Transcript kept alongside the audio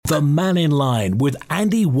The Man in Line with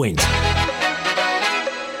Andy Wint.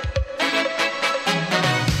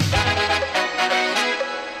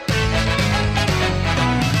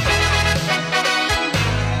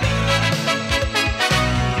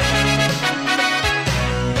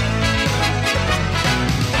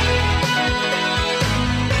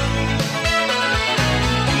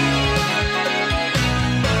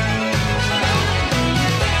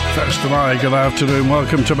 Hi, good afternoon.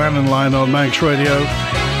 Welcome to Man in Line on Manx Radio.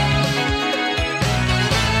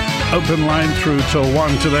 Open line through till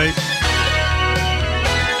 1 today.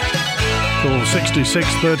 Call 66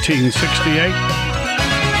 13 68.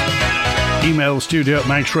 Email studio at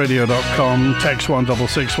manxradio.com. Text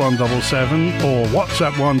 166 177 or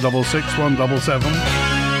WhatsApp 166 177.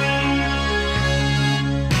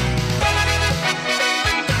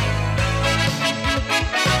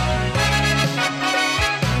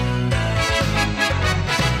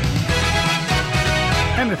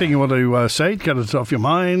 Anything you want to say, get it off your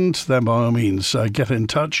mind, then by all means get in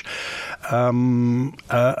touch. A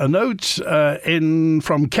note in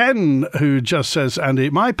from Ken, who just says, Andy,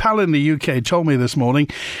 my pal in the UK told me this morning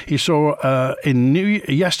he saw in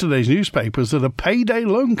yesterday's newspapers that a payday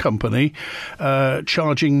loan company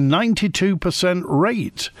charging 92%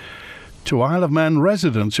 rate to Isle of Man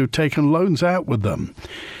residents who've taken loans out with them.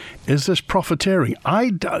 Is this profiteering?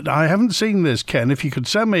 I haven't seen this, Ken. If you could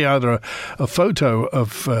send me either a photo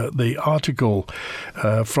of the article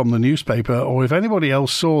from the newspaper, or if anybody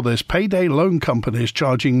else saw this, payday loan companies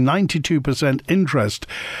charging 92% interest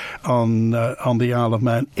on the Isle of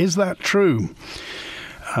Man. Is that true?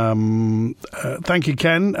 Thank you,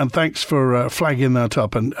 Ken, and thanks for flagging that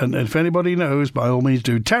up. And if anybody knows, by all means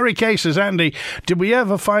do. Terry Kay says, Andy, did we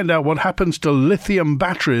ever find out what happens to lithium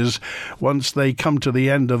batteries once they come to the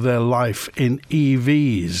end of their life in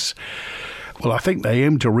EVs? Well, I think they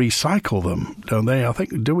aim to recycle them, don't they? I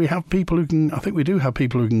think we do have people who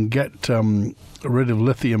can get rid of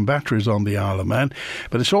lithium batteries on the Isle of Man.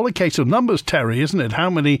 But it's all a case of numbers, Terry, isn't it? How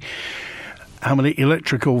many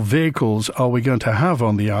electrical vehicles are we going to have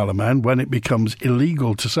on the Isle of Man when it becomes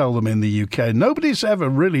illegal to sell them in the UK? Nobody's ever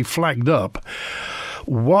really flagged up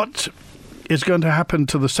what is going to happen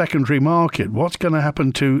to the secondary market. What's going to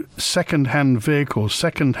happen to second-hand vehicles,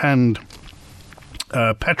 second-hand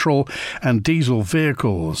petrol and diesel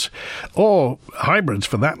vehicles, or hybrids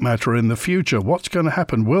for that matter in the future? What's going to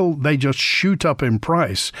happen? Will they just shoot up in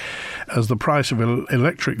price as the price of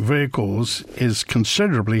electric vehicles is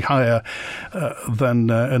considerably higher than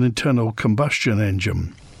an internal combustion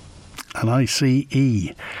engine? An ICE.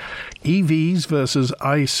 EVs versus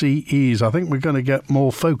ICEs. I think we're going to get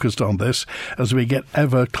more focused on this as we get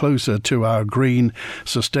ever closer to our green,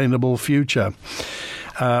 sustainable future.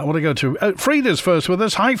 I want to go to Frida's first with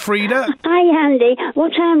us. Hi, Frida. Hi, Andy.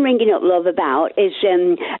 What I'm ringing up, love, about is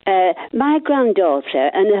my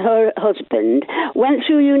granddaughter and her husband went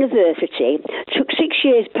through university, took 6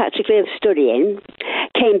 years practically of studying,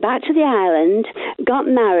 came back to the island, got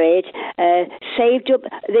married, saved up.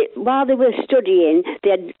 While they were studying, they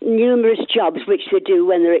had numerous jobs, which they do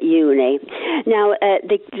when they're at uni. Now,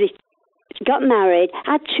 they got married,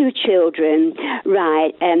 had 2 children,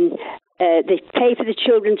 right, they pay for the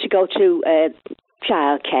children to go to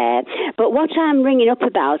childcare. But what I'm ringing up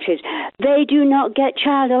about is they do not get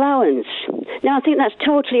child allowance. Now, I think that's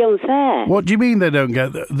totally unfair. What do you mean they don't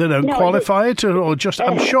get? They don't qualify it, or just?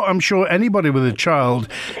 I'm sure anybody with a child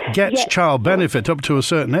gets child benefit up to a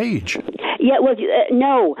certain age. Yeah, well,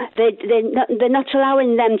 no, they're not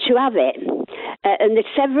allowing them to have it. And there's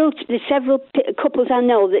several couples I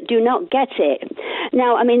know that do not get it.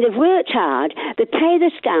 Now, I mean, they've worked hard, they pay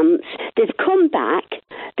the stamps, they've come back,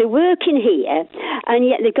 they're working here, and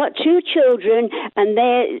yet they've got 2 children, and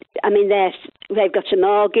they've got a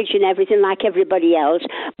mortgage and everything like everybody else,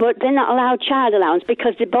 but they're not allowed child allowance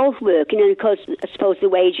because they're both working, and of course, I suppose the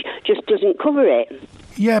wage just doesn't cover it.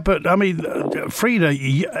 Yeah, but I mean, Frida,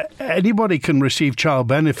 anybody can receive child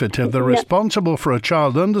benefit if they're responsible for a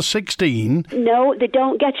child under 16. No, they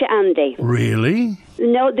don't get it, Andy. Really?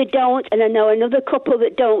 No, they don't, and I know another couple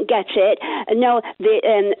that don't get it. No,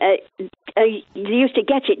 they used to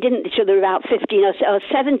get it, didn't they, till they were about 15 or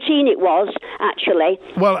 17 it was, actually.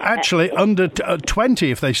 Well, actually, under 20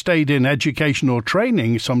 if they stayed in education or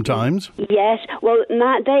training sometimes. Yes, well,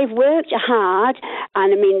 they've worked hard,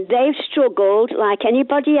 and I mean, they've struggled like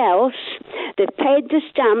anybody else. They've paid the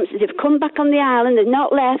stamps, they've come back on the island, they've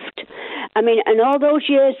not left. I mean, and all those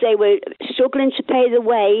years they were struggling to pay the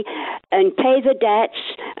way and pay the debts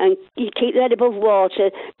and keep their head above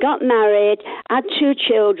water, got married, had 2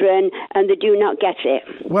 children, and they do not get it.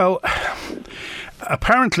 Well,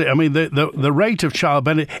 Apparently, I mean, the rate of child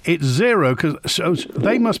benefit, it's zero, so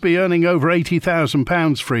they must be earning over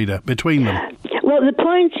 £80,000, Frida, between them. Well, the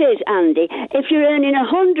point is, Andy, if you're earning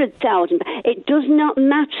 100,000, it does not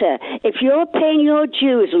matter. If you're paying your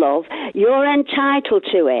dues, love, you're entitled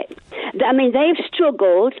to it. I mean, they've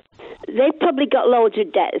struggled. They've probably got loads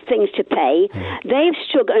of things to pay. They've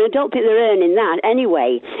struggled, and I don't think they're earning that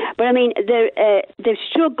anyway. But I mean, they've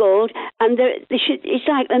struggled, and it's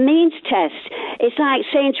like a means test. It's like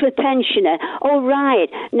saying to a pensioner, "Oh right,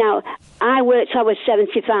 now I worked till I was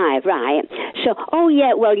 75, right? So, oh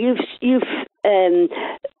yeah, well you've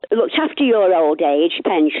looked after your old age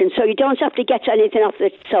pension, so you don't have to get anything off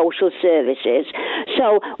the social services.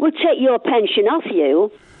 So we'll take your pension off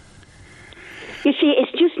you." You see,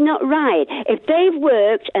 it's just not right. If they've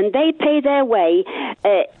worked and they pay their way,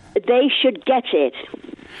 they should get it.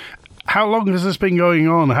 How long has this been going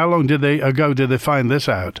on? How long did they find this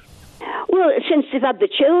out? Well, since they've had the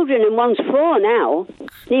children, and one's 4 now,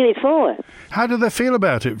 nearly 4. How do they feel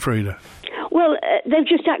about it, Frida? Well, they've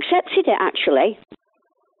just accepted it, actually.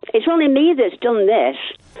 It's only me that's done this,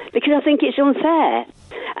 because I think it's unfair.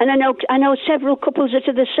 And I know several couples that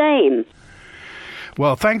are the same.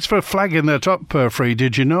 Well, thanks for flagging that up, Free.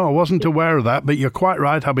 Did you know? I wasn't aware of that, but you're quite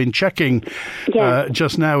right. I've been checking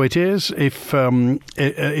just now. It is if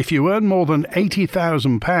you earn more than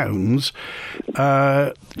 £80,000,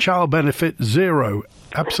 child benefit zero.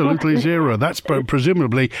 Absolutely zero. That's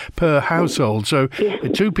presumably per household. So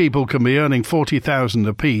 2 people can be earning £40,000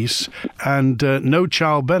 apiece and no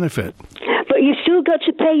child benefit. But you've still got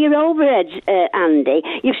to pay your overheads, Andy.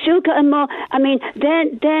 You've still got a more. I mean,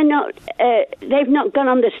 they're not. They've not gone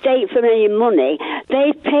on the state for any money.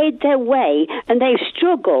 They've paid their way, and they've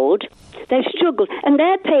struggled. And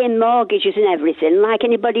they're paying mortgages and everything like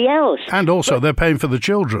anybody else. And also, they're paying for the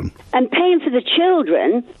children. And paying for the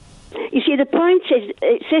children. You see, the point is,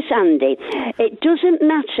 it's this, Andy. It doesn't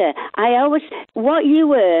matter. What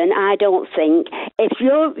you earn, I don't think. If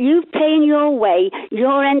you're paying your way,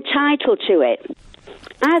 you're entitled to it.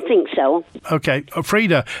 I think so. Okay.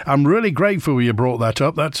 Frida, I'm really grateful you brought that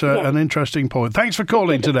up. That's an interesting point. Thanks for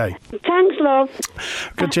calling today. Thanks, love.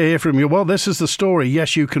 Good to hear from you. Well, this is the story.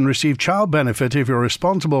 Yes, you can receive child benefit if you're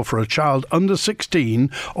responsible for a child under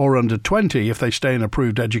 16 or under 20 if they stay in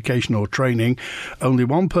approved education or training. Only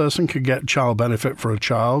one person can get child benefit for a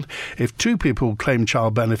child. If 2 people claim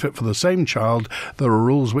child benefit for the same child, there are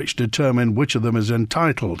rules which determine which of them is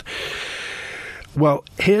entitled. Well,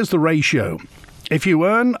 here's the ratio. If you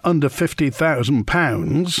earn under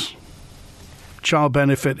 £50,000, child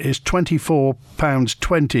benefit is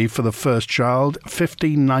 £24.20 for the first child,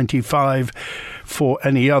 $15.95 for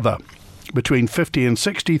any other. Between 50 and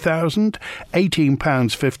 60,000,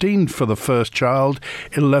 £18.15 for the first child,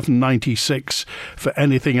 £11.96 for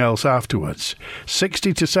anything else afterwards.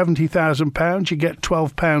 60 to 70,000 pounds, you get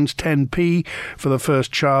 £12.10p for the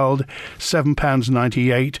first child,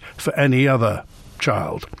 £7.98 for any other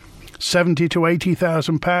child. 70 to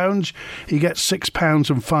 80,000 pounds, you get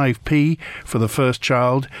 £6.05 for the first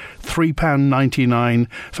child, £3.99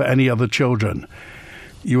 for any other children.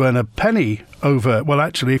 You earn a penny over, well,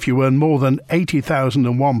 actually, if you earn more than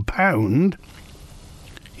 £80,001,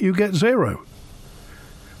 you get zero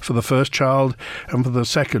for the first child and for the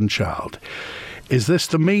second child. Is this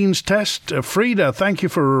the means test? Frida, thank you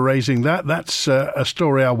for raising that. That's a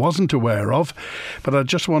story I wasn't aware of, but I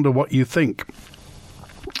just wonder what you think.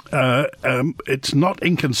 It's not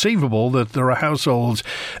inconceivable that there are households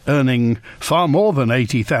earning far more than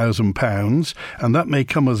 £80,000, and that may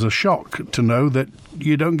come as a shock to know that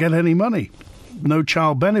you don't get any money. No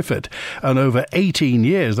child benefit. And over 18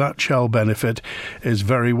 years, that child benefit is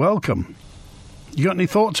very welcome. You got any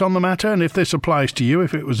thoughts on the matter? And if this applies to you,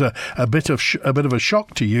 if it was a bit of a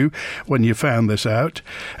shock to you when you found this out,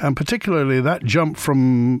 and particularly that jump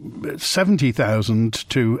from 70,000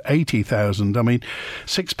 to 80,000. I mean,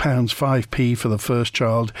 £6.05 for the first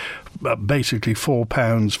child, basically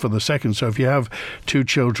 £4 for the second. So if you have 2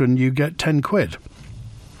 children, you get £10.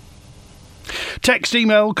 Text,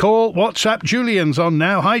 email, call, WhatsApp. Julian's on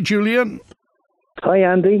now. Hi, Julian. Hi,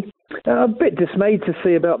 Andy. I'm a bit dismayed to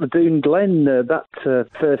see about the Doon Glen, that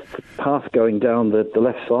first path going down the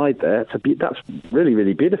left side there. That's really,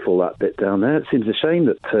 really beautiful, that bit down there. It seems a shame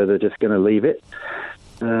that they're just going to leave it.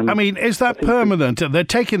 I mean, is that permanent? They're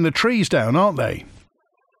taking the trees down, aren't they?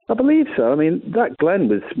 I believe so. I mean, that glen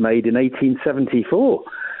was made in 1874.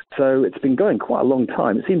 So it's been going quite a long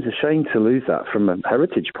time. It seems a shame to lose that from a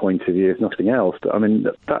heritage point of view, if nothing else. But I mean,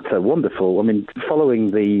 that's a wonderful. I mean,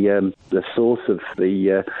 following the source of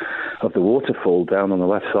the of the waterfall down on the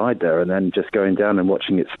left side there, and then just going down and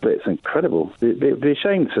watching it split. It's incredible. It'd be a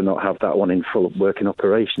shame to not have that one in full working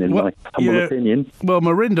operation, in my humble opinion. Well,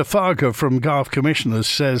 Marinda Farker from Garth Commissioners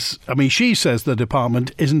says, she says the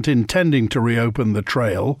department isn't intending to reopen the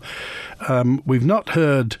trail. We've not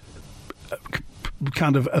heard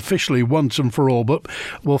kind of officially once and for all, but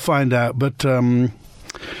we'll find out. But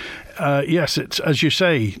yes, it's, as you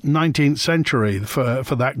say, 19th century for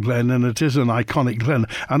that glen, and it is an iconic glen.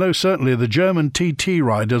 I know certainly the German TT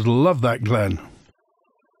riders love that glen.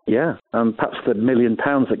 Yeah, perhaps the £1 million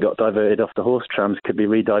that got diverted off the horse trams could be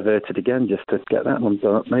rediverted again just to get that one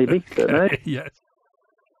done up, maybe. Don't know. Yes.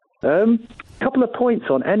 Couple of points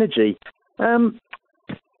on energy.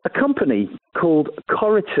 A company called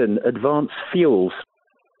Corriton Advanced Fuels,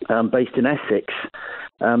 based in Essex.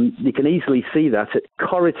 You can easily see that at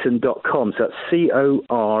corriton.com. So that's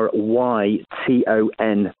CORYTON.com.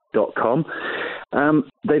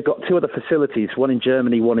 They've got 2 other facilities, one in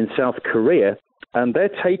Germany, one in South Korea. And they're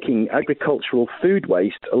taking agricultural food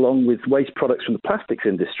waste along with waste products from the plastics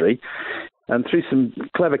industry, and through some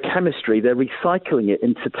clever chemistry, they're recycling it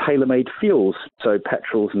into tailor-made fuels, so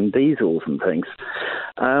petrols and diesels and things.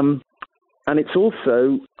 And it's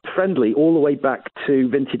also friendly all the way back to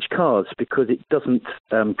vintage cars because it doesn't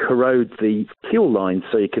corrode the fuel lines,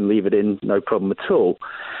 so you can leave it in no problem at all.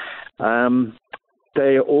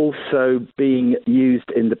 They are also being used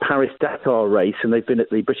in the Paris-Dakar race, and they've been at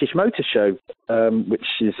the British Motor Show, which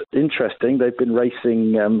is interesting. They've been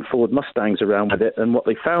racing Ford Mustangs around with it, and what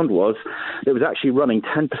they found was it was actually running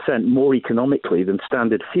 10% more economically than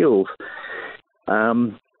standard fuels.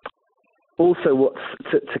 Also, what's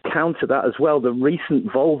to counter that as well, the recent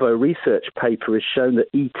Volvo research paper has shown that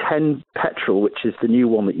E10 petrol, which is the new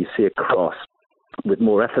one that you see across, with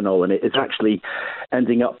more ethanol in it, is actually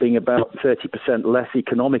ending up being about 30% less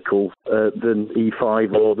economical than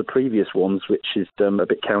E5 or the previous ones, which is a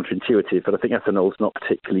bit counterintuitive. But I think ethanol is not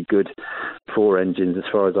particularly good for engines as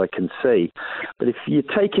far as I can see. But if you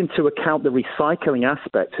take into account the recycling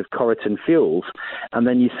aspect of Corriton Fuels, and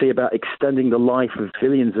then you see about extending the life of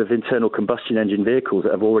billions of internal combustion engine vehicles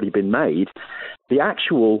that have already been made, the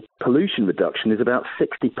actual pollution reduction is about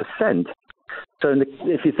 60%. So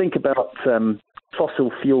if you think about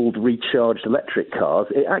fossil-fueled recharged electric cars,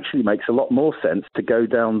 it actually makes a lot more sense to go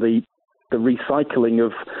down the recycling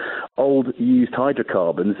of old used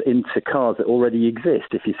hydrocarbons into cars that already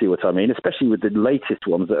exist, if you see what I mean, especially with the latest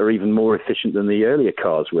ones that are even more efficient than the earlier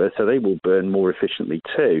cars were, so they will burn more efficiently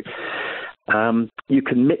too. You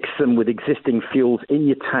can mix them with existing fuels in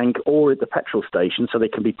your tank or at the petrol station, so they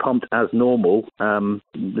can be pumped as normal.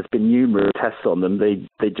 There's been numerous tests on them.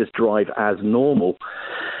 They just drive as normal.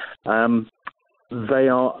 They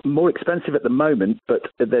are more expensive at the moment, but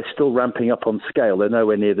they're still ramping up on scale. They're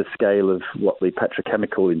nowhere near the scale of what the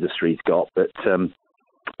petrochemical industry's got, but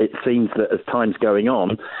it seems that as time's going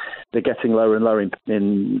on, they're getting lower and lower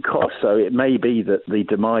in cost. So it may be that the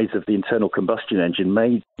demise of the internal combustion engine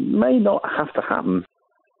may not have to happen.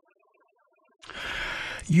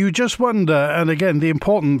 You just wonder, and again, the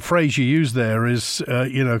important phrase you use there is,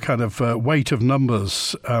 weight of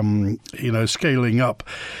numbers, scaling up.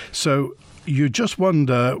 So you just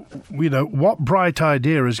wonder, what bright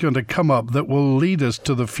idea is going to come up that will lead us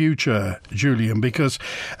to the future, Julian, because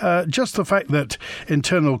just the fact that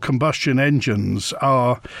internal combustion engines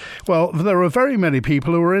are, there are very many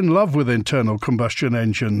people who are in love with internal combustion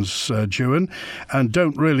engines, Julian, and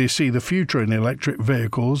don't really see the future in electric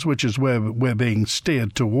vehicles, which is where we're being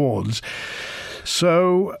steered towards.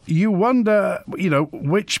 So you wonder,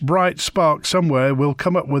 which bright spark somewhere will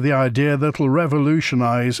come up with the idea that'll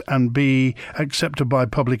revolutionise and be accepted by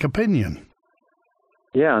public opinion.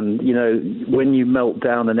 Yeah, and, when you melt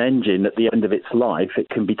down an engine at the end of its life, it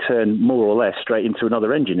can be turned more or less straight into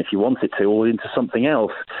another engine if you want it to, or into something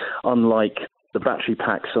else, unlike the battery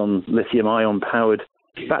packs on lithium-ion powered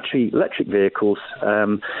battery electric vehicles.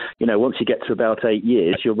 Once you get to about 8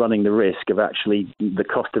 years, you're running the risk of actually the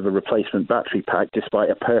cost of a replacement battery pack, despite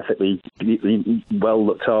a perfectly well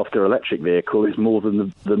looked after electric vehicle, is more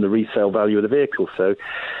than the resale value of the vehicle. So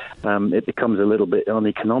it becomes a little bit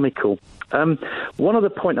uneconomical. One other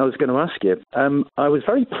point I was going to ask you, I was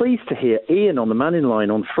very pleased to hear Ian on the Manning Line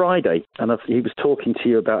on Friday, and he was talking to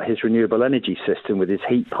you about his renewable energy system with his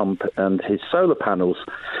heat pump and his solar panels.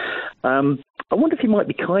 I wonder if he might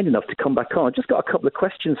be kind enough to come back on. I've just got a couple of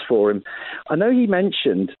questions for him. I know he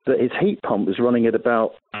mentioned that his heat pump was running at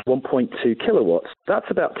about 1.2 kilowatts. That's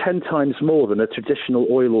about 10 times more than a traditional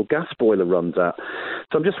oil or gas boiler runs at.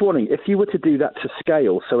 So I'm just wondering, if you were to do that to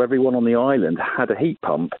scale so everyone on the island had a heat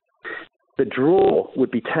pump, the draw would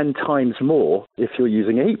be 10 times more if you're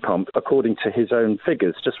using a heat pump, according to his own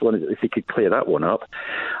figures. Just wondered if he could clear that one up.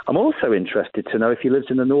 I'm also interested to know if he lives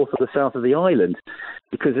in the north or the south of the island,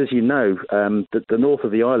 because as you know, the north of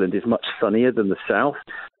the island is much sunnier than the south.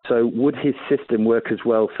 So would his system work as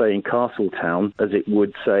well, say, in Castletown as it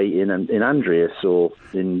would, say, in Andreas or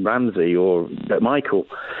in Ramsey or at Michael?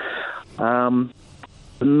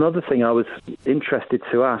 Another thing I was interested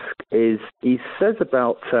to ask is he says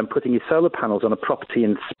about putting his solar panels on a property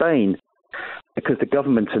in Spain because the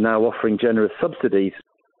government are now offering generous subsidies.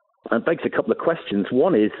 And begs a couple of questions.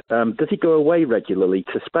 One is, does he go away regularly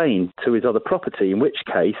to Spain, to his other property, in which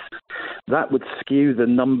case that would skew the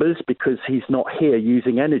numbers because he's not here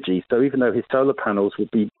using energy. So even though his solar panels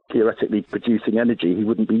would be theoretically producing energy, he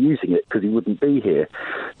wouldn't be using it because he wouldn't be here.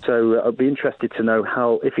 So I'd be interested to know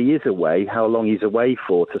how, if he is away, how long he's away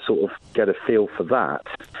for, to sort of get a feel for that.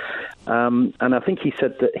 And I think he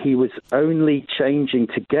said that he was only changing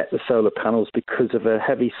to get the solar panels because of a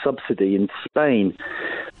heavy subsidy in Spain.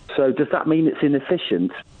 So does that mean it's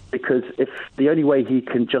inefficient? Because if the only way he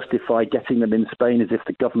can justify getting them in Spain is if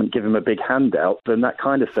the government give him a big handout, then that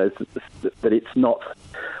kind of says that it's not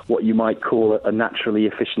what you might call a naturally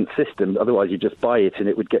efficient system. Otherwise, you just buy it and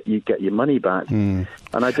it would get your money back. And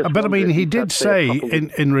but I mean, he did say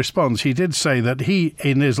in response, he did say that he,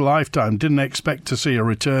 in his lifetime, didn't expect to see a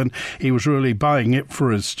return. He was really buying it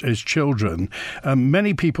for his children.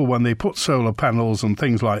 Many people, when they put solar panels and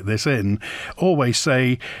things like this in, always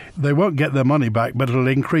say they won't get their money back, but it'll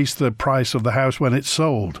increase the price of the house when it's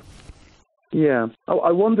sold. Yeah.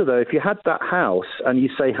 I wonder, though, if you had that house and you,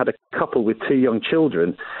 say, had a couple with 2 young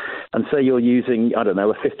children and say you're using, I don't know,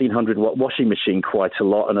 a 1,500-watt washing machine quite a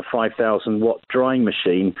lot and a 5,000-watt drying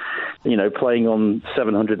machine, you know, playing on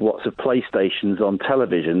 700 watts of PlayStations on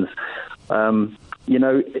televisions, you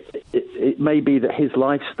know, it may be that his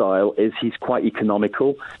lifestyle is he's quite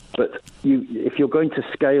economical, but if you're going to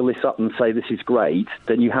scale this up and say this is great,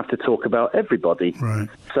 then you have to talk about everybody. Right.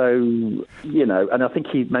 So, you know, and I think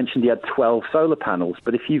he mentioned he had 12 solar panels,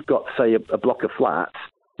 but if you've got, say, a block of flats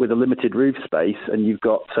with a limited roof space and you've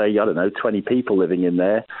got, say, I don't know, 20 people living in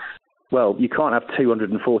there, well, you can't have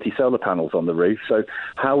 240 solar panels on the roof. So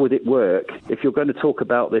how would it work? If you're going to talk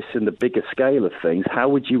about this in the bigger scale of things, how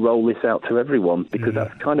would you roll this out to everyone? Because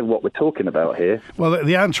that's kind of what we're talking about here. Well,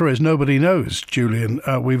 the answer is nobody knows, Julian.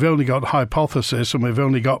 We've only got hypothesis and we've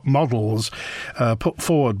only got models put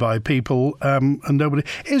forward by people and nobody.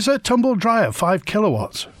 Is a tumble dryer 5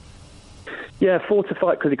 kilowatts? Yeah, 4 to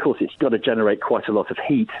 5, because of course it's got to generate quite a lot of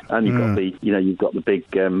heat, and you've got the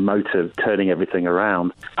big motor turning everything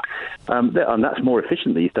around. And that's more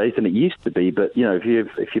efficient these days than it used to be. But you know,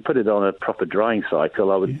 if you put it on a proper drying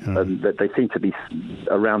cycle, they seem to be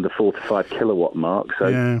around the 4 to 5 kilowatt mark.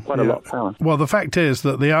 So quite a lot of power. Well, the fact is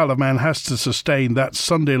that the Isle of Man has to sustain that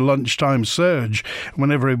Sunday lunchtime surge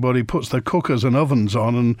when everybody puts their cookers and ovens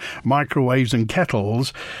on and microwaves and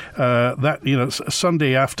kettles.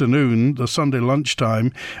 Sunday afternoon, the Sunday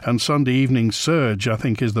lunchtime and Sunday evening surge, I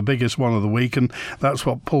think, is the biggest one of the week, and that's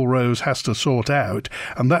what Paul Rose has to sort out,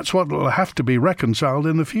 and that's what will have to be reconciled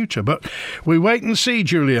in the future. But we wait and see,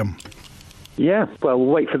 Julian. Yeah, well, we'll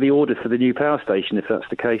wait for the order for the new power station, if that's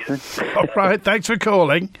the case. All right, thanks for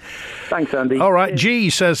calling. Thanks, Andy. All right, G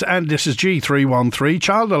says, and this is G313,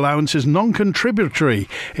 child allowance is non-contributory.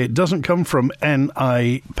 It doesn't come from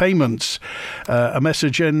NI payments. A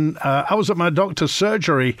message in, I was at my doctor's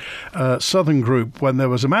surgery, Southern Group, when there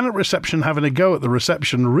was a man at reception having a go at the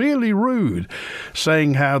reception, really rude,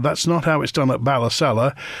 saying how that's not how it's done at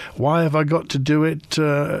Ballasella. Why have I got to do it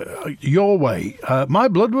your way? My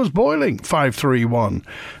blood was boiling. 531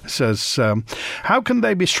 says, how can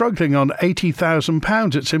they be struggling on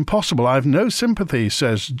 £80,000? It's impossible. I've no sympathy,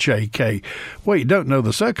 says JK. Well, you don't know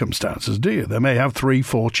the circumstances, do you? They may have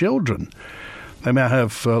 3-4 children. They may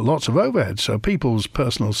have lots of overhead, so people's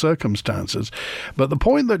personal circumstances. But the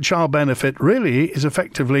point that child benefit really is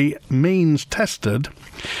effectively means tested,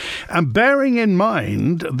 and bearing in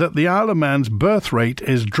mind that the Isle of Man's birth rate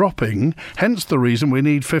is dropping, hence the reason we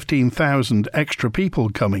need 15,000 extra people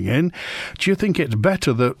coming in, do you think it's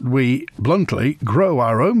better that we, bluntly, grow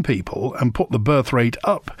our own people and put the birth rate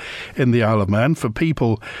up in the Isle of Man for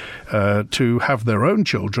people to have their own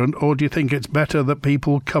children, or do you think it's better that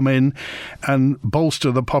people come in and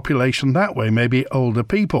bolster the population that way, maybe older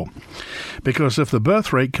people? Because if the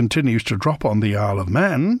birth rate continues to drop on the Isle of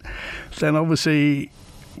Man, then obviously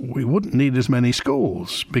we wouldn't need as many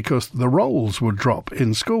schools because the roles would drop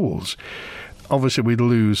in schools. Obviously we'd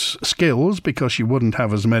lose skills because you wouldn't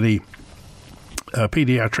have as many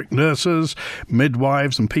paediatric nurses,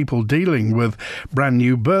 midwives and people dealing with brand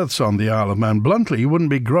new births on the Isle of Man. Bluntly, you wouldn't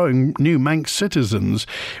be growing new Manx citizens,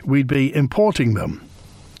 we'd be importing them.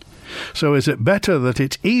 So is it better that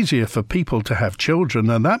it's easier for people to have children,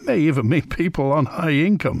 and that may even mean people on high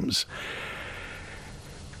incomes?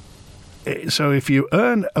 So if you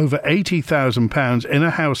earn over £80,000 in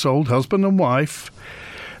a household, husband and wife,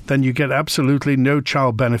 then you get absolutely no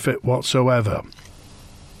child benefit whatsoever.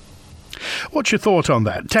 What's your thought on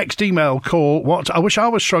that? Text, email, call. What? I wish I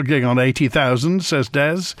was struggling on 80,000, says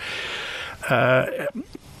Des.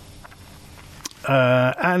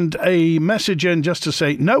 And a message in just to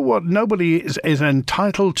say, nobody is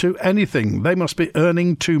entitled to anything. They must be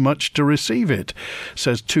earning too much to receive it,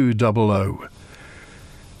 says 200.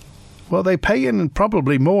 Well, they pay in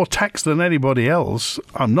probably more tax than anybody else.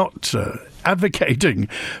 I'm not advocating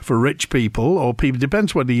for rich people or people.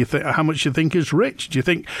 Depends whether you think how much you think is rich. Do you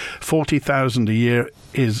think 40,000 a year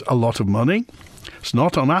is a lot of money? It's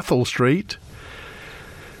not on Athol Street.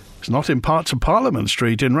 It's not in parts of Parliament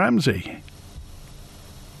Street in Ramsey.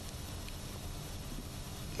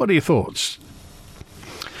 What are your thoughts?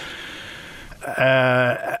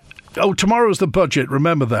 Tomorrow's the budget.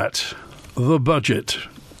 Remember that. The budget.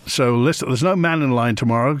 So listen, there's no man in line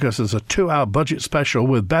tomorrow because there's a 2-hour budget special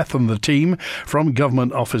with Beth and the team from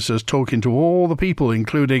government officers talking to all the people,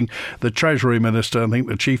 including the Treasury Minister. I think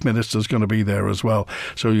the Chief Minister is going to be there as well.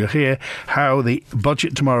 So you'll hear how the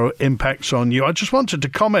budget tomorrow impacts on you. I just wanted to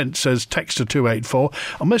comment, says Texter 284,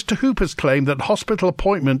 on Mr. Hooper's claim that hospital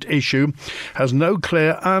appointment issue has no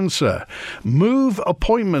clear answer. Move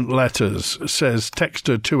appointment letters, says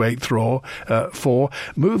Texter 284.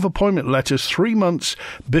 Move appointment letters 3 months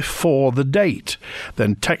before the date.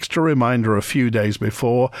 Then text a reminder a few days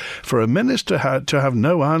before. For a minister to have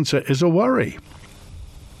no answer is a worry.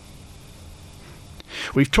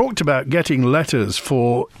 We've talked about getting letters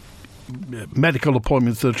for medical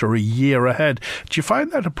appointments that are a year ahead. Do you find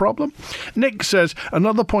that a problem? Nick says,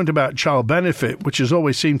 another point about child benefit, which has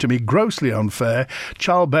always seemed to me grossly unfair.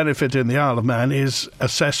 Child benefit in the Isle of Man is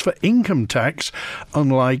assessed for income tax,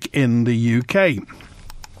 unlike in the UK.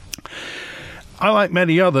 I, like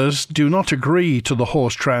many others, do not agree to the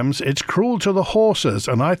horse trams. It's cruel to the horses,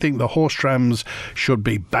 and I think the horse trams should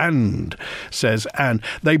be banned, says Anne.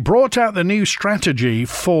 They brought out the new strategy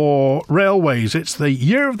for railways. It's the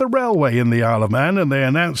year of the railway in the Isle of Man, and they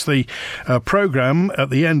announced the programme at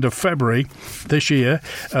the end of February this year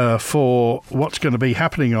for what's going to be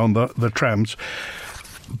happening on the trams.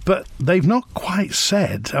 But they've not quite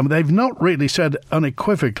said, they've not really said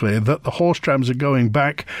unequivocally that the horse trams are going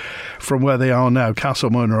back from where they are now,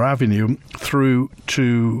 Castlemona Avenue, through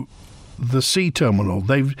to the sea terminal.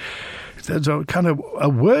 There's a kind of a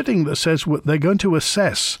wording that says they're going to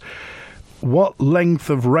assess what length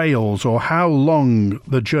of rails or how long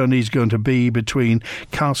the journey is going to be between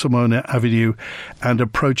Castlemona Avenue and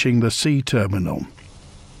approaching the sea terminal.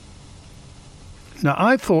 Now,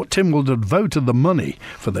 I thought Tynwald had voted the money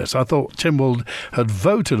for this. I thought Tynwald had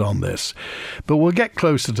voted on this. But we'll get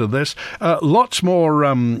closer to this. Lots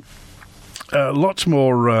more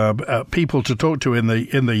people to talk to in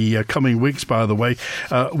the coming weeks. By the way,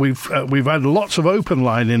 we've had lots of open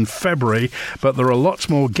line in February, but there are lots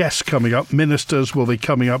more guests coming up. Ministers will be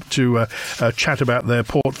coming up to chat about their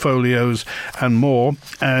portfolios and more.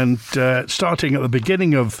 And starting at the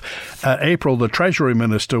beginning of April, the Treasury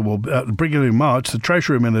Minister beginning of March, the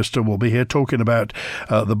Treasury Minister will be here talking about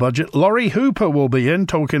the budget. Laurie Hooper will be in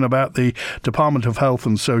talking about the Department of Health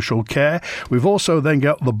and Social Care. We've also then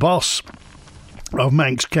got the boss of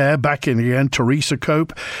Manx Care back in again, Teresa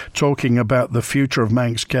Cope, talking about the future of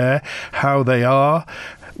Manx Care, how they are,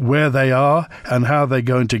 where they are, and how they're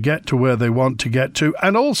going to get to where they want to get to.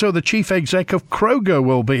 And also the chief exec of Kroger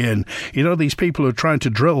will be in. You know, these people who are trying to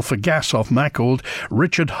drill for gas off Maccled.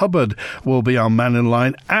 Richard Hubbard will be on Man in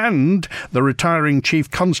Line, and the retiring chief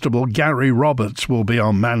constable Gary Roberts will be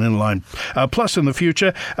on Man in Line. Plus in the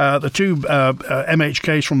future, the two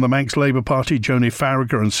MHKs from the Manx Labour Party, Joni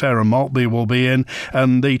Farragher and Sarah Maltby, will be in,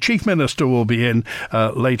 and the chief minister will be in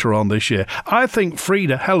later on this year. I think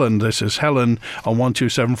Frida Helen, this is Helen on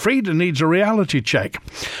 127, Frida needs a reality check.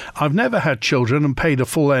 I've never had children and paid a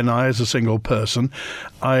full NI as a single person.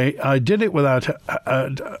 I did it without to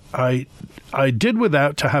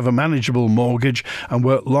have a manageable mortgage and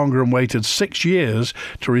worked longer and waited 6 years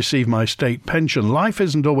to receive my state pension. Life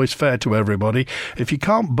isn't always fair to everybody. If you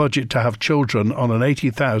can't budget to have children on an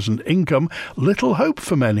 80,000 income, little hope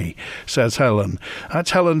for many, says Helen.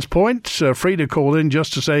 That's Helen's point. Frida called in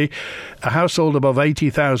just to say a household above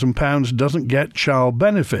 £80,000 doesn't get child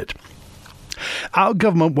benefit. Our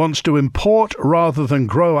government wants to import rather than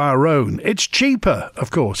grow our own. It's cheaper,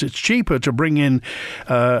 of course. It's cheaper to bring in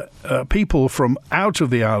people from out of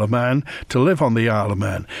the Isle of Man to live on the Isle of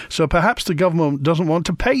Man. So perhaps the government doesn't want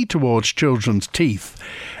to pay towards children's teeth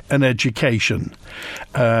and education.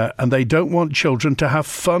 And they don't want children to have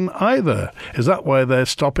fun either. Is that why they're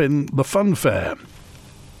stopping the fun fair?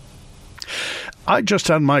 I just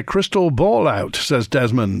had my crystal ball out, says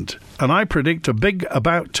Desmond, and I predict a big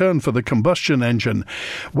about turn for the combustion engine.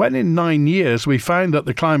 When in 9 years we find that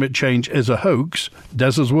the climate change is a hoax,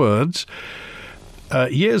 Des's words,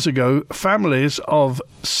 years ago, families of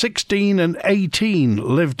 16 and 18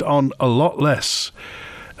 lived on a lot less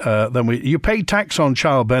than we... You pay tax on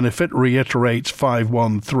child benefit, reiterates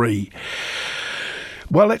 513.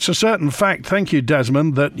 Well, it's a certain fact, thank you,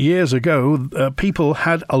 Desmond, that years ago people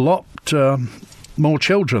had a lot more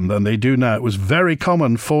children than they do now. It was very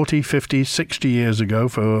common 40, 50, 60 years ago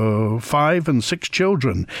for 5 and 6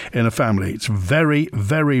 children in a family. It's very,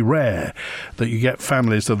 very rare that you get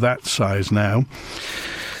families of that size now.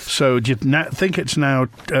 So do you think it's now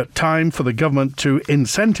time for the government to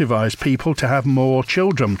incentivise people to have more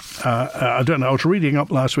children? I don't know. I was reading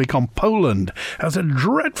up last week on Poland. It has a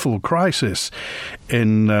dreadful crisis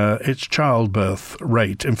in its childbirth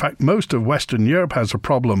rate. In fact, most of Western Europe has a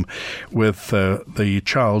problem with the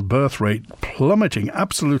childbirth rate plummeting,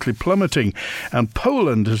 absolutely plummeting. And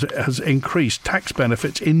Poland has increased tax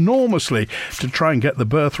benefits enormously to try and get the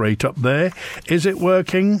birth rate up there. Is it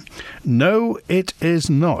working? No, it is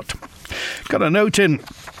not. Got a note in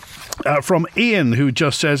from Ian, who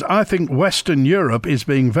just says, I think Western Europe is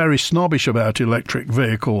being very snobbish about electric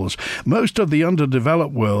vehicles. Most of the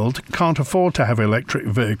underdeveloped world can't afford to have electric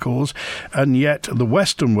vehicles, and yet the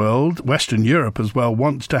Western world, Western Europe as well,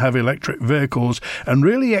 wants to have electric vehicles and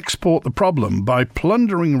really export the problem by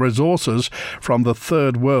plundering resources from the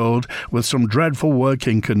third world with some dreadful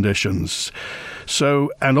working conditions.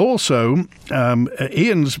 So, and also,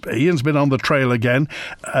 Ian's been on the trail again.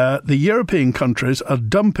 The European countries are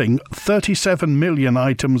dumping 37 million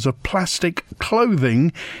items of plastic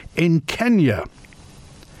clothing in Kenya.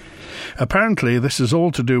 Apparently, this is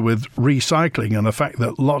all to do with recycling and the fact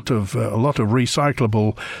that a lot of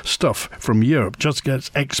recyclable stuff from Europe just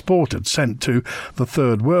gets exported, sent to the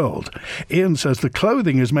third world. Ian says the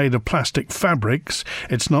clothing is made of plastic fabrics.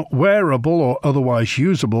 It's not wearable or otherwise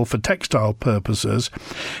usable for textile purposes.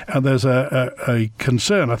 And there's a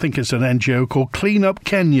concern, I think it's an NGO called Clean Up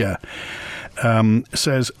Kenya,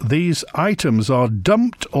 says these items are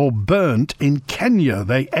dumped or burnt in Kenya.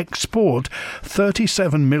 They export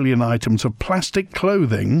 37 million items of plastic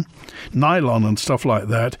clothing, nylon and stuff like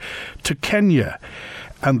that, to Kenya.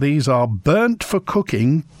 And these are burnt for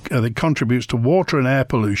cooking. That contributes to water and air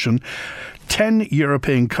pollution. 10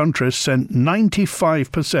 European countries sent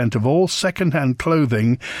 95% of all second-hand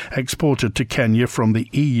clothing exported to Kenya from the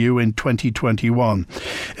EU in 2021.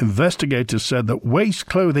 Investigators said that waste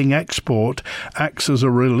clothing export acts as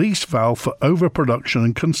a release valve for overproduction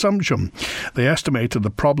and consumption. They estimated the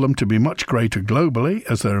problem to be much greater globally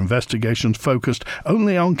as their investigations focused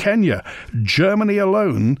only on Kenya. Germany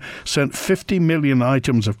alone sent 50 million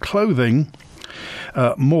items of clothing.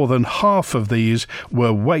 More than half of these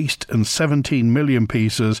were waste, and 17 million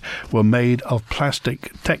pieces were made of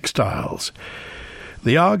plastic textiles.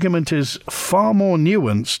 The argument is far more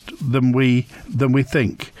nuanced than we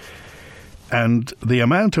think. And the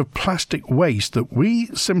amount of plastic waste that we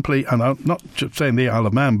simply, and I'm not just saying the Isle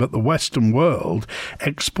of Man, but the Western world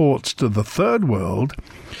exports to the third world,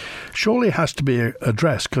 surely has to be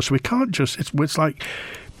addressed, because we can't just, it's like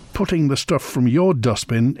putting the stuff from your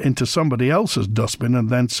dustbin into somebody else's dustbin and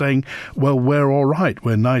then saying, well, we're all right,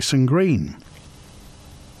 we're nice and green.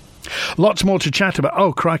 Lots more to chat about.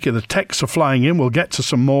 Oh, crikey, the texts are flying in. We'll get to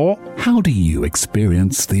some more. How do you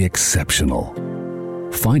experience the exceptional?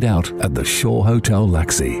 Find out at the Shore Hotel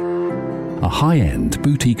Laxey. A high-end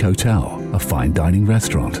boutique hotel, a fine dining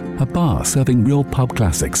restaurant, a bar serving real pub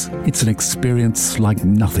classics. It's an experience like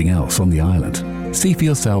nothing else on the island. See for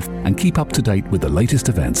yourself and keep up to date with the latest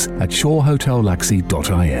events at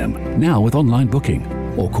shorehotellaxey.im. Now with online booking,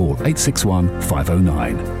 or call 861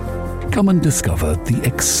 509. Come and discover the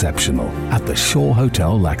exceptional at the Shore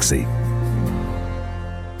Hotel Laxey.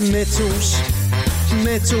 Metals,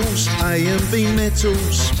 IMB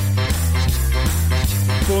Metals.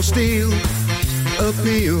 For steel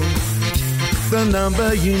appeal, the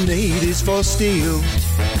number you need is for steel.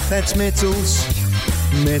 That's Metals,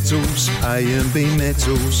 IMB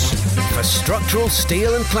Metals. For structural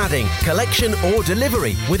steel and cladding, collection or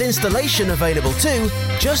delivery, with installation available too,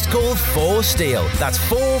 just call 4 Steel. That's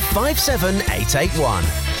 457881.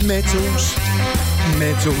 Metals.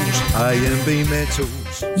 Metals, A&B Metals.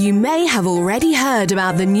 You may have already heard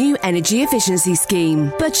about the new energy efficiency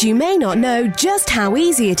scheme, but you may not know just how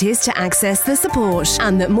easy it is to access the support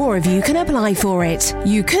and that more of you can apply for it.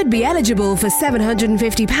 You could be eligible for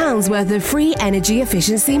 £750 worth of free energy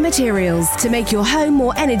efficiency materials to make your home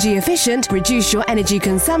more energy efficient, reduce your energy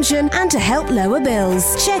consumption and to help lower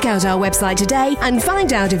bills. Check out our website today and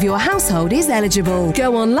find out if your household is eligible.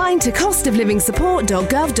 Go online to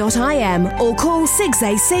costoflivingsupport.gov.im or call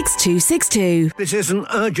 686 262. This is an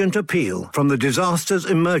urgent appeal from the Disasters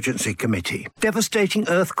Emergency Committee. Devastating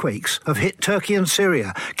earthquakes have hit Turkey and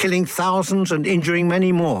Syria, killing thousands and injuring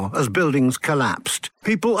many more as buildings collapsed.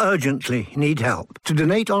 People urgently need help. To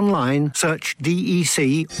donate online, search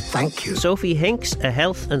DEC. Thank you. Sophie Hinks, a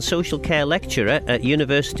health and social care lecturer at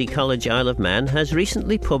University College Isle of Man, has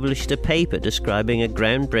recently published a paper describing a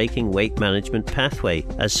groundbreaking weight management pathway.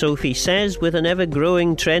 As Sophie says, with an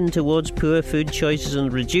ever-growing trend towards poor food choices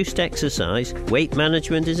and reduced exercise, weight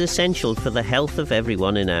management is essential for the health of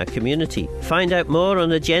everyone in our community. Find out more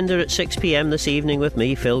on Agenda at 6 p.m. this evening with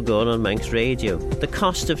me, Phil Gorn, on Manx Radio. The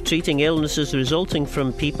cost of treating illnesses resulting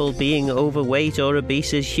from people being overweight or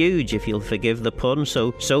obese is huge, if you'll forgive the pun,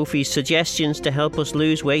 so Sophie's suggestions to help us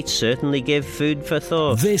lose weight certainly give food for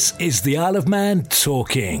thought. This is the Isle of Man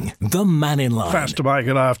talking, the man in line. Faster Mike,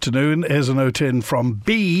 good afternoon. Here's a note in from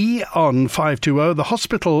B on 520. The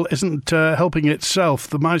hospital isn't helping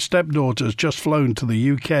itself. My stepdaughter's just flown to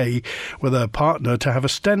the UK with her partner to have a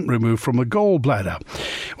stent removed from a gallbladder.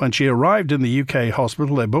 When she arrived in the UK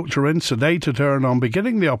hospital, they booked her in, sedated her, and on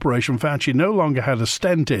beginning the operation found she no longer had a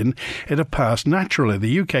stent in. It had passed naturally.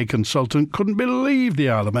 The UK consultant couldn't believe the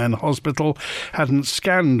Isle of Man hospital hadn't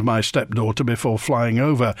scanned my stepdaughter before flying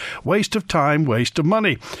over. Waste of time, waste of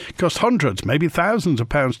money. Cost hundreds, maybe thousands of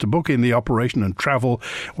pounds to book in the operation and travel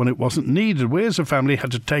when it wasn't needed. We as a family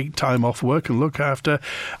had to take time off work and look after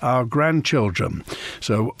our grandchildren.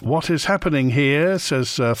 So what is happening here,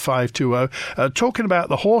 says 520. Talking about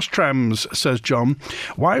the horse trams, says John,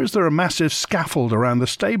 why was there a massive scaffold around the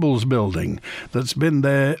stables building that's been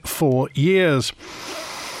there for years?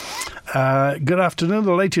 Good afternoon.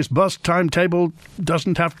 The latest bus timetable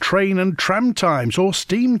doesn't have train and tram times or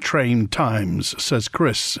steam train times, says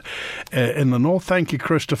Chris in the north. Thank you,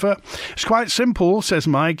 Christopher. It's quite simple, says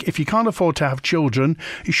Mike. If you can't afford to have children,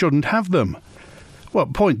 you shouldn't have them. Well,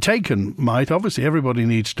 point taken, Mike. Obviously, everybody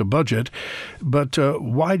needs to budget. But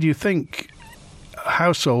why do you think a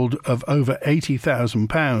household of over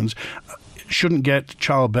 £80,000 shouldn't get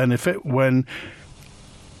child benefit when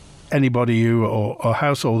anybody who or a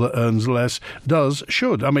household that earns less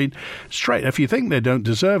should? I mean, straight, if you think they don't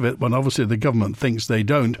deserve it, when obviously the government thinks they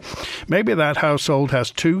don't, maybe that household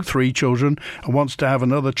has 2-3 children and wants to have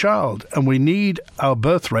another child, and we need our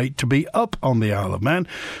birth rate to be up on the Isle of Man,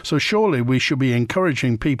 so surely we should be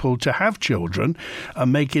encouraging people to have children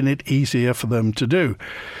and making it easier for them to do.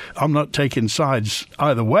 I'm not taking sides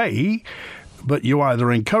either way, but you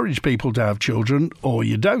either encourage people to have children or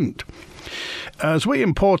you don't. As we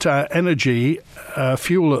import our energy,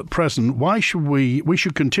 fuel at present, why should we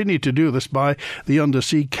should continue to do this by the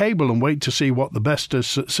undersea cable and wait to see what the best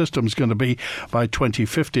system's going to be by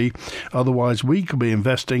 2050. Otherwise, we could be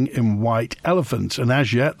investing in white elephants. And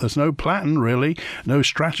as yet, there's no plan, really, no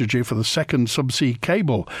strategy for the second subsea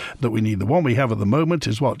cable that we need. The one we have at the moment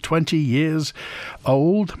is, 20 years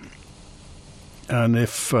old? And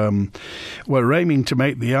if we're aiming to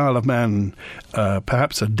make the Isle of Man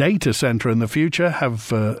perhaps a data centre in the future,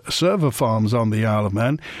 have server farms on the Isle of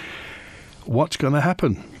Man, what's going to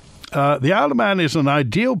happen? The Isle of Man is an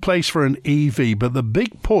ideal place for an EV, but the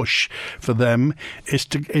big push for them is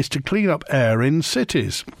to clean up air in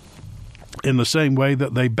cities, in the same way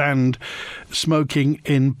that they banned smoking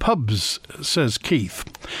in pubs, says Keith.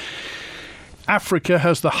 Africa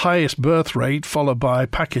has the highest birth rate, followed by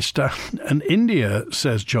Pakistan and India,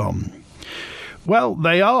 says John. Well,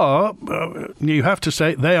 they are, you have to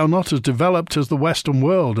say, they are not as developed as the Western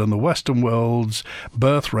world, and the Western world's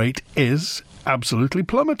birth rate is absolutely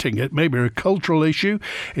plummeting. It may be a cultural issue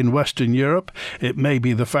in Western Europe. It may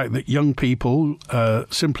be the fact that young people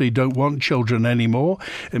simply don't want children anymore.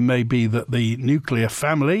 It may be that the nuclear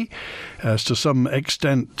family has to some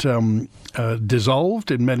extent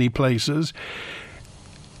dissolved in many places.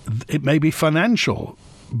 It may be financial,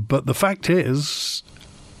 but the fact is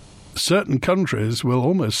certain countries will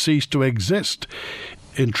almost cease to exist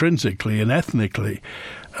intrinsically and ethnically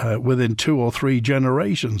within 2 or 3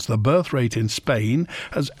 generations. The birth rate in Spain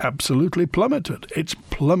has absolutely plummeted. It's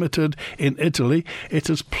plummeted in Italy. It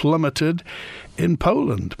has plummeted in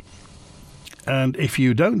Poland. And if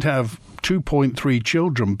you don't have 2.3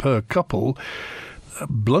 children per couple,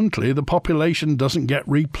 bluntly, the population doesn't get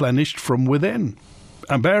replenished from within.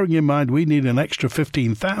 And bearing in mind we need an extra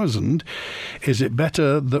 15,000, is it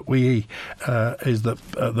better that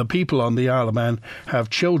the people on the Isle of Man have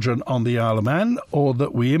children on the Isle of Man, or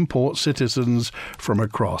that we import citizens from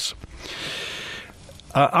across?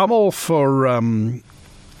 I'm all for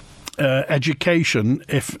education,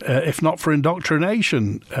 if not for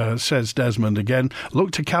indoctrination, says Desmond again.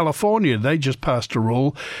 Look to California. They just passed a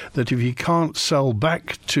rule that if you can't sell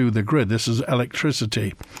back to the grid, this is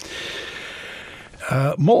electricity.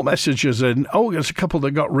 More messages in. Oh, there's a couple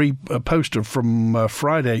that got reposted from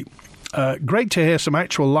Friday. Great to hear some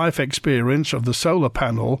actual life experience of the solar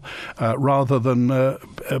panel rather than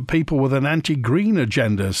people with an anti-green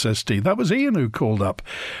agenda, says Steve. That was Ian who called up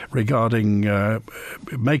regarding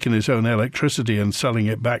making his own electricity and selling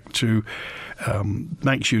it back to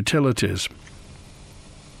Manx Utilities.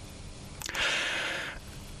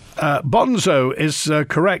 Bonzo is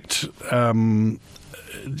correct.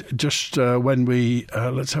 When we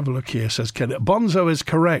let's have a look here, says Kenny. Bonzo is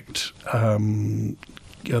correct.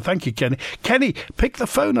 Thank you, Kenny. Kenny, pick the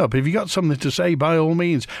phone up. If you got something to say, by all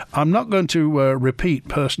means. I'm not going to repeat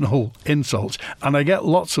personal insults, and I get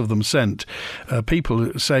lots of them sent.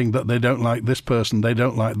 People saying that they don't like this person, they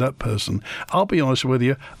don't like that person. I'll be honest with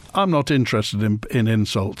you, I'm not interested in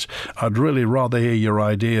insults. I'd really rather hear your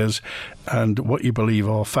ideas and what you believe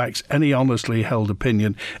are facts. Any honestly held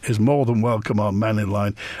opinion is more than welcome on Man in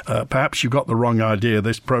Line. Perhaps you got the wrong idea.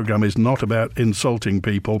 This programme is not about insulting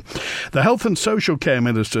people. The Health and Social Care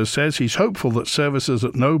Minister says he's hopeful that services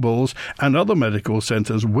at Nobles and other medical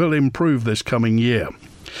centres will improve this coming year.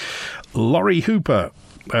 Laurie Hooper,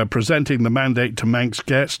 presenting the mandate to Manx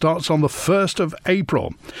Care, starts on the 1st of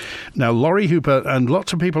April. Now, Laurie Hooper, and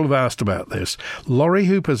lots of people have asked about this, Laurie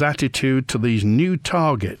Hooper's attitude to these new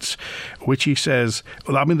targets, which he says,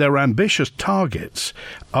 they're ambitious targets.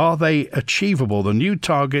 Are they achievable? The new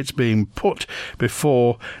targets being put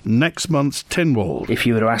before next month's Tynwald. If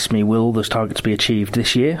you were to ask me, will those targets be achieved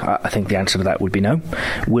this year? I think the answer to that would be no.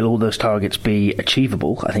 Will all those targets be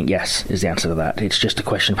achievable? I think yes is the answer to that. It's just a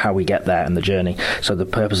question of how we get there and the journey. So the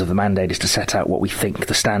purpose of the mandate is to set out what we think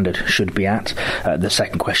the standard should be at. The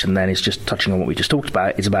second question then is just touching on what we just talked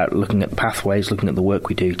about. It's about looking at pathways, looking at the work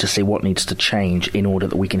we do to see what needs to change in order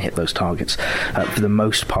that we can hit those targets. For the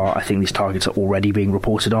most part, I think these targets are already being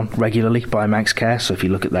reported on regularly by Manx Care. So if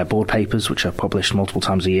you look at their board papers, which are published multiple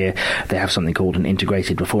times a year, they have something called an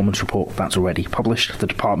integrated performance report that's already published. The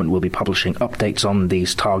department will be publishing updates on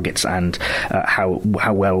these targets and how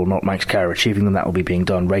well or not Manx Care are achieving them. That will be being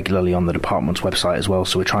done regularly on the department's website as well.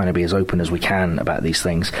 So we're trying to be as open as we can about these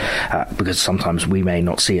things because sometimes we may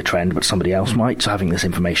not see a trend, but somebody else might. So having this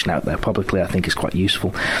information out there publicly, I think, is quite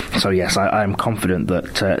useful. So yes, I am confident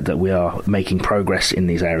that we are making progress in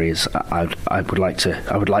these areas. I would like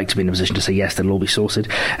to be in a position to say yes, they'll all be sorted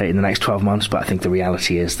in the next 12 months. But I think the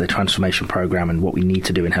reality is the transformation programme and what we need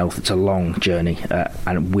to do in health, it's a long journey,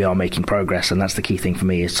 and we are making progress. And that's the key thing for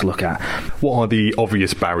me, is to look at what are the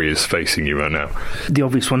obvious barriers facing you right now. The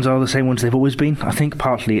obvious ones are the same ones they've always been. I think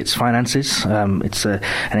partly it's finances. It's an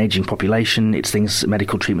ageing population. It's things,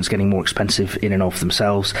 medical treatments getting more expensive in and of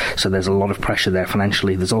themselves. So there's a lot of pressure there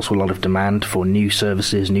financially. There's also a lot of demand for new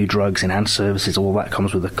services, new drugs, enhanced services. All that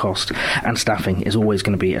comes with a cost. And staffing is always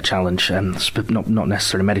going to be a challenge. Not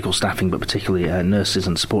necessarily medical staffing, but particularly nurses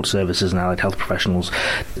and support services and allied health professionals.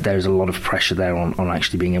 There's a lot of pressure there on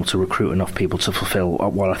actually being able to recruit enough people to fulfil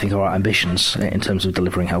what I think are our ambitions in terms of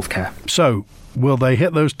delivering healthcare. So, will they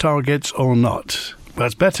hit those targets or not? Well,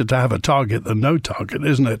 it's better to have a target than no target,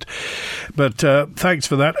 isn't it? But thanks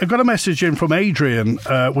for that. I've got a message in from Adrian,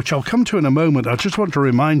 which I'll come to in a moment. I just want to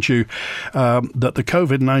remind you that the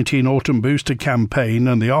COVID-19 Autumn Booster campaign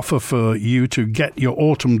and the offer for you to get your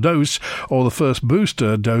autumn dose or the first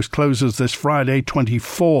booster dose closes this Friday,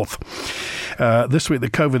 24th. This week, the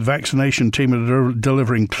COVID vaccination team are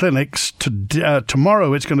delivering clinics.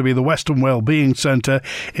 Tomorrow, it's going to be the Western Wellbeing Centre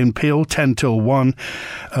in Peel, 10 till 1.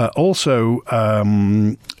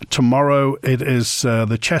 Tomorrow it is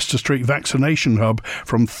the Chester Street Vaccination Hub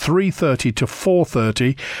from 3:30 to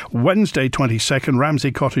 4:30. Wednesday 22nd,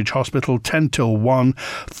 Ramsey Cottage Hospital 10 till 1.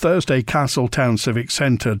 Thursday, Castletown Civic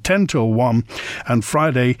Centre 10 till 1. And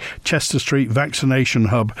Friday, Chester Street Vaccination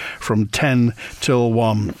Hub from 10 till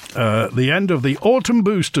 1. The end of the Autumn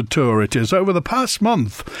Booster Tour it is. Over the past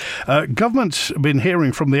month, government's been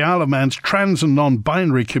hearing from the Isle of Man's trans and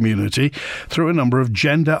non-binary community through a number of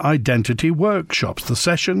gender identity workshops. The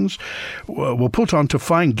sessions were put on to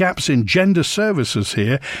find gaps in gender services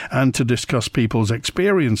here and to discuss people's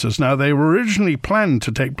experiences. Now, they were originally planned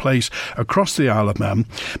to take place across the Isle of Man.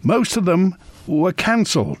 Most of them were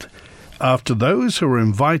cancelled. after those who were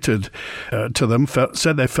invited to them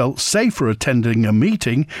said they felt safer attending a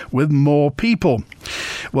meeting with more people.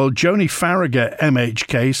 Well, Joni Farragher,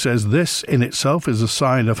 MHK, says this in itself is a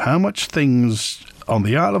sign of how much things on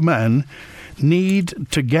the Isle of Man need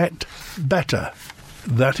to get better.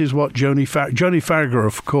 That is what Joni Farragher,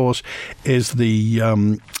 of course, is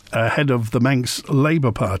the head of the Manx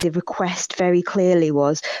Labour Party. The request very clearly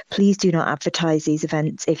was, please do not advertise these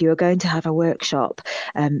events. If you are going to have a workshop,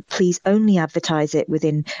 please only advertise it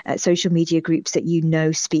within social media groups that you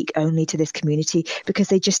know speak only to this community, because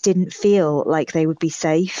they just didn't feel like they would be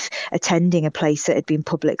safe attending a place that had been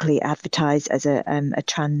publicly advertised as a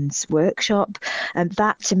trans workshop. And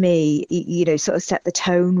that, to me, sort of set the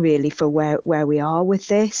tone really for where we are with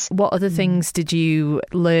this. What other things did you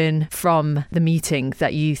learn from the meeting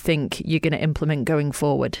that you think you're going to implement going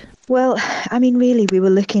forward? Well, I mean, really, we were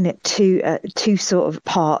looking at two sort of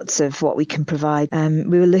parts of what we can provide.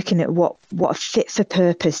 We were looking at what a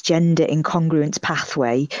fit-for-purpose gender incongruence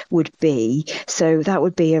pathway would be. So that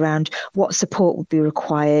would be around what support would be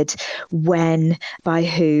required, when, by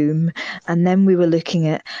whom. And then we were looking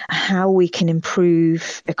at how we can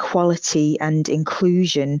improve equality and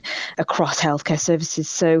inclusion across healthcare services.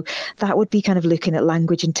 So that would be kind of looking at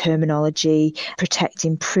language and terminology,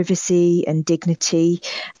 protecting privacy and dignity.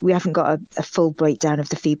 We haven't got a full breakdown of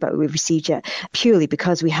the feedback we've received yet, purely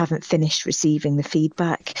because we haven't finished receiving the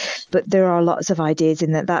feedback. But there are lots of ideas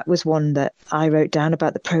in that. That was one that I wrote down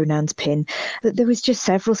about the pronouns pin. That there was just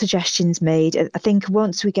several suggestions made. I think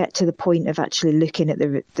once we get to the point of actually looking at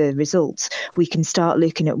the results, we can start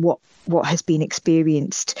looking at what has been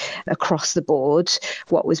experienced across the board,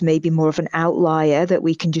 what was maybe more of an outlier that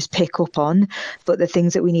we can just pick up on. But the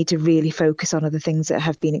things that we need to really focus on are the things that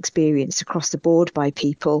have been experienced across the board by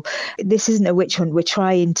people. This isn't a witch hunt. We're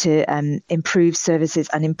trying to improve services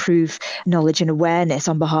and improve knowledge and awareness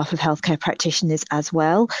on behalf of healthcare practitioners as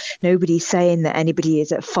well. Nobody's saying that anybody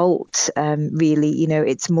is at fault, really.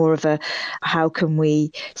 It's more of a how can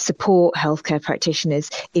we support healthcare practitioners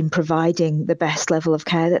in providing the best level of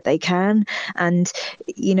care that they can. And,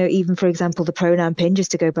 even, for example, the pronoun pin,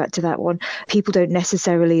 just to go back to that one, people don't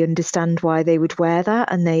necessarily understand why they would wear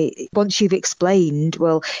that. And once you've explained,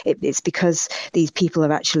 well, it's because these people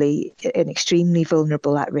are actually an extremely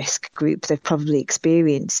vulnerable at-risk group. They've probably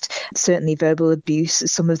experienced certainly verbal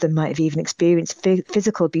abuse. Some of them might have even experienced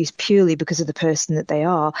physical abuse purely because of the person that they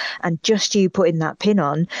are. And just you putting that pin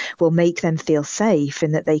on will make them feel safe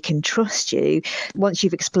and that they can trust you. Once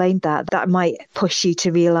you've explained that might push you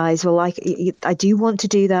to realise, well, I do want to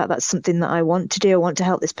do that. That's something that I want to do. I want to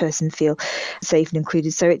help this person feel safe and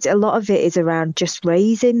included. So a lot of it is around just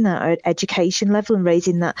raising that education level and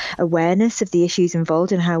raising that awareness of the issues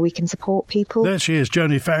involved and how we can support people. There she is,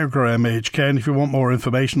 Joni Farragher, MHK. And if you want more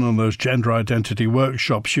information on those gender identity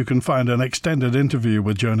workshops, you can find an extended interview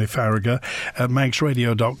with Joni Farragher at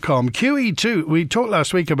manxradio.com. QE2, we talked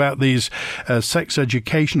last week about these sex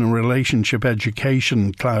education and relationship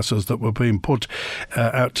education classes that were being put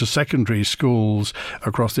out to secondary schools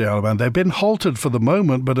across the Isle of Man. They've been halted for the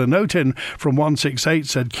moment, but a note in from 168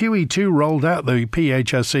 said QE2 rolled out the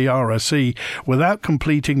PHSE RSE without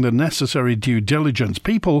completing the necessary due diligence.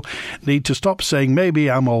 People need to stop saying,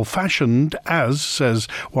 maybe I'm old-fashioned, as, says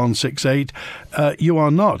 168, you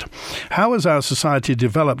are not. How has our society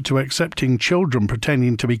developed to accepting children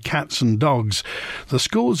pretending to be cats and dogs? The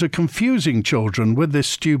schools are confusing children with this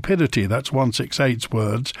stupidity. That's 168's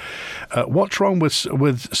words. What's wrong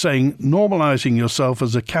with saying normalising yourself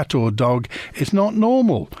as a cat or dog is not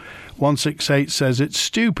normal? 168 says it's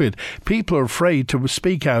stupid. People are afraid to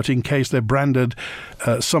speak out in case they're branded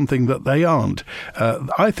something that they aren't.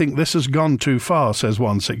 I think this has gone too far, says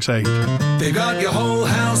 168. They got your whole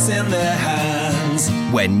house in their hands.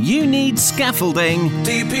 When you need scaffolding,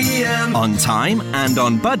 DPM. On time and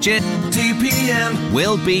on budget, DPM.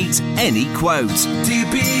 We'll beat any quote.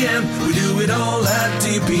 DPM. We do it all at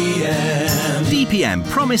DPM. DPM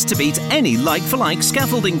promise to beat any like-for-like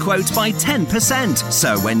scaffolding quote by 10%.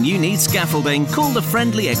 So when you need scaffolding, call the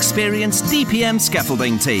friendly, experienced DPM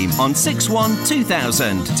scaffolding team on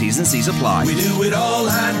 612000. T's and C's apply. We do it all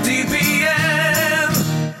at DPM.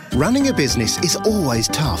 Running a business is always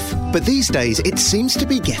tough, but these days it seems to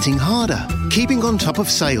be getting harder. Keeping on top of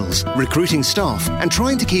sales, recruiting staff, and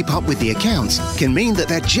trying to keep up with the accounts can mean that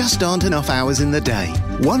there just aren't enough hours in the day.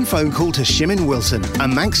 One phone call to Shimin Wilson, a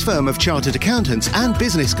Manx firm of chartered accountants and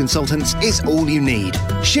business consultants, is all you need.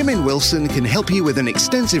 Shimin Wilson can help you with an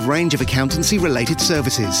extensive range of accountancy-related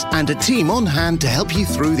services and a team on hand to help you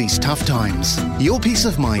through these tough times. Your peace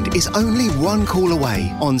of mind is only one call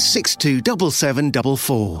away on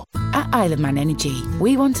 627744. more. At Isle of Man Energy,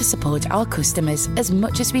 we want to support our customers as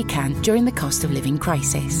much as we can during the cost of living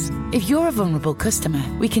crisis. If you're a vulnerable customer,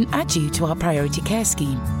 we can add you to our priority care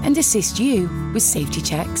scheme and assist you with safety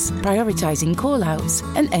checks, prioritising call-outs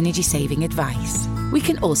and energy-saving advice. We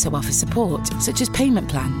can also offer support, such as payment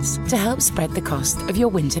plans, to help spread the cost of your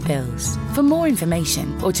winter bills. For more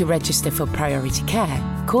information or to register for priority care,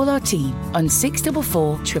 call our team on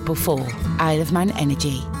 644 444. Isle of Man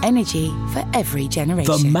Energy. Energy for every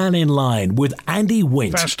generation. The Man in Line with Andy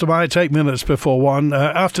Wint. Fast might 8 minutes before 1.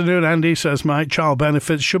 Afternoon, Andy says my child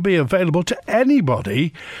benefits should be available to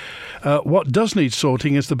anybody. What does need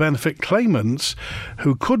sorting is the benefit claimants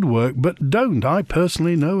who could work but don't. I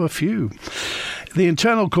personally know a few. The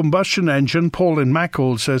internal combustion engine, Paul in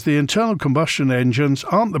Mackle says the internal combustion engines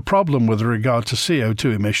aren't the problem with regard to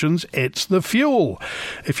CO2 emissions, it's the fuel.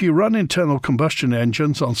 If you run internal combustion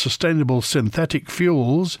engines on sustainable synthetic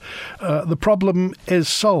fuels, the problem is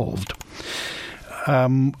solved.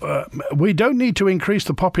 We don't need to increase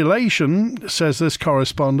the population, says this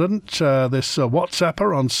correspondent, this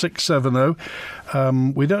WhatsApper on 670.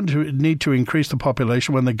 We don't need to increase the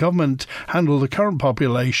population when the government handle the current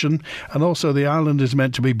population, and also the island is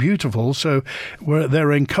meant to be beautiful, so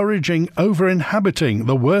they're encouraging over-inhabiting.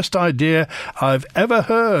 The worst idea I've ever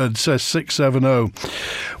heard, says 670.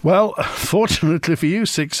 Well, fortunately for you,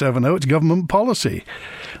 670, it's government policy.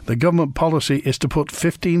 The government policy is to put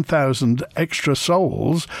 15,000 extra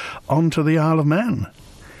souls onto the Isle of Man.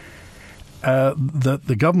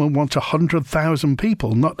 The government wants 100,000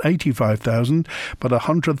 people, not 85,000, but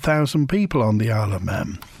 100,000 people on the Isle of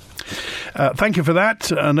Man. Thank you for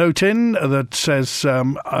that. A note in that says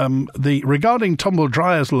regarding tumble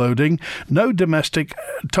dryers loading, no domestic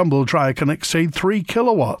tumble dryer can exceed 3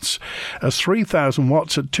 kilowatts, as 3,000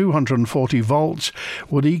 watts at 240 volts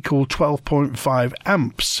would equal 12.5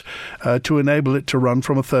 amps to enable it to run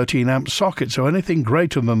from a 13 amp socket. So anything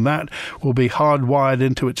greater than that will be hardwired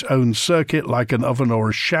into its own circuit like an oven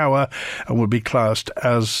or a shower and would be classed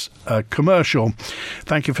as commercial.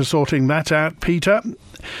 Thank you for sorting that out, Peter.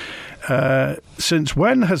 Since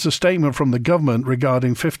when has a statement from the government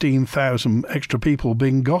regarding 15,000 extra people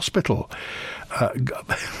being gospel?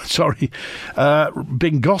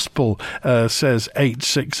 Being gospel, says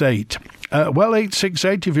 868. Well,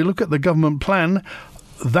 868, if you look at the government plan,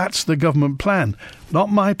 that's the government plan. Not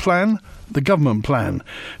my plan, the government plan,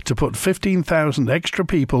 to put 15,000 extra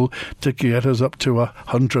people to get us up to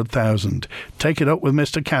 100,000. Take it up with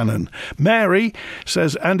Mr. Cannon. Mary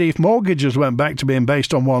says, Andy, if mortgages went back to being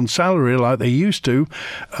based on one salary like they used to,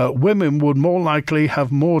 women would more likely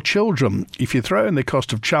have more children. If you throw in the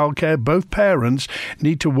cost of childcare, both parents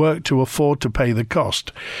need to work to afford to pay the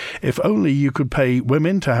cost. If only you could pay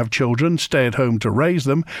women to have children, stay at home to raise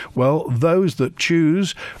them, well, those that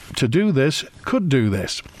choose to do this could do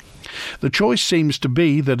this. The choice seems to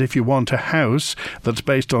be that if you want a house that's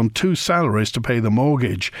based on 2 salaries to pay the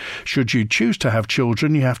mortgage, should you choose to have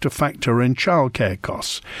children, you have to factor in childcare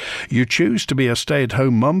costs. You choose to be a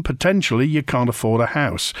stay-at-home mum, potentially you can't afford a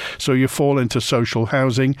house, so you fall into social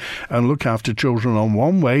housing and look after children on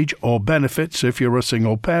one wage or benefits if you're a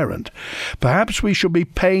single parent. Perhaps we should be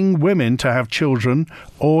paying women to have children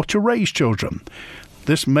or to raise children.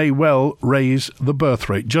 This may well raise the birth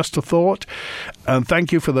rate. Just a thought. And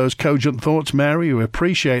thank you for those cogent thoughts, Mary. We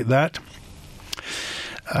appreciate that.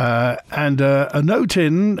 And a note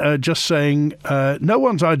in just saying, no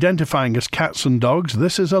one's identifying as cats and dogs.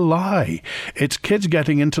 This is a lie. It's kids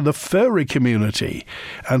getting into the furry community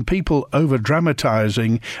and people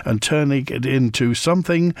over-dramatising and turning it into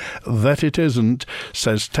something that it isn't,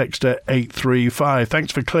 says Texter 835.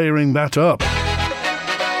 Thanks for clearing that up.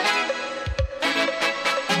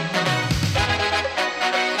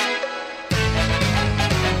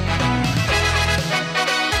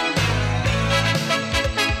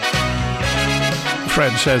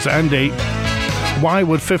 Fred says, Andy, why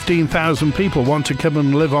would 15,000 people want to come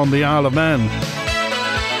and live on the Isle of Man?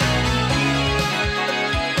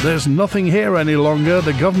 There's nothing here any longer.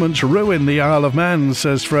 The government's ruined the Isle of Man,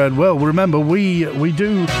 says Fred. Well, remember, we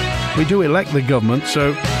do elect the government,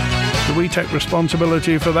 so do we take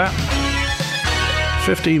responsibility for that?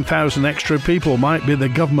 15,000 extra people might be the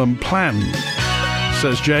government plan,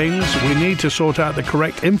 says James. We need to sort out the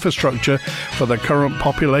correct infrastructure for the current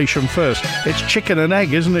population first. It's chicken and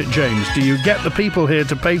egg, isn't it, James? Do you get the people here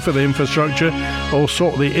to pay for the infrastructure or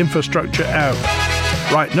sort the infrastructure out?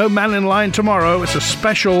 Right, no Man in Line tomorrow. It's a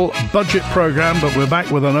special budget programme, but we're back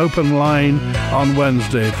with an open line on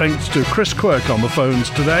Wednesday. Thanks to Chris Quirk on the phones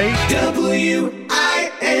today. WINT.